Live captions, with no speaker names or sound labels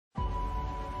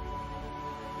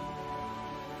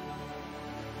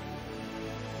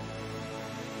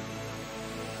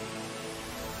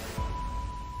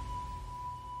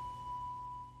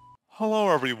Hello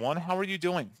everyone, how are you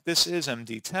doing? This is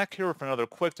MD Tech here with another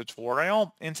quick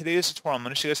tutorial. In today's tutorial, I'm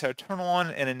going to show you guys how to turn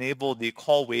on and enable the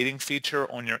call waiting feature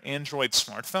on your Android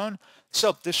smartphone.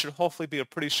 So this should hopefully be a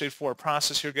pretty straightforward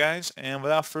process here, guys. And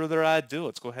without further ado,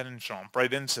 let's go ahead and jump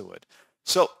right into it.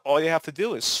 So all you have to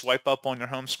do is swipe up on your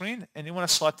home screen and you want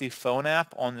to select the phone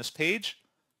app on this page.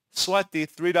 Select the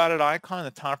three-dotted icon in the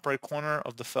top right corner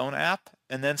of the phone app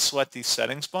and then select the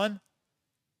settings button.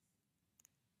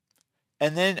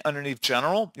 And then underneath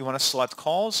General, you want to select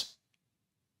Calls,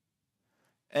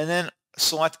 and then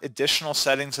select Additional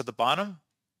Settings at the bottom.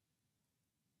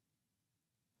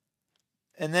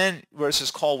 And then where it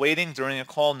says Call Waiting, during a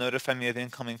call, notify me of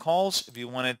incoming calls. If you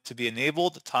want it to be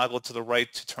enabled, toggle it to the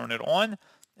right to turn it on.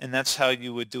 And that's how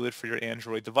you would do it for your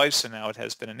Android device. So now it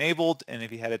has been enabled. And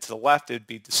if you had it to the left, it'd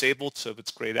be disabled. So if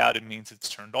it's grayed out, it means it's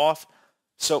turned off.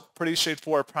 So pretty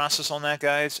straightforward process on that,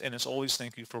 guys. And as always,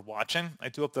 thank you for watching. I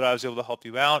do hope that I was able to help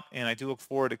you out, and I do look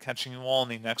forward to catching you all in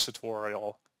the next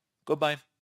tutorial. Goodbye.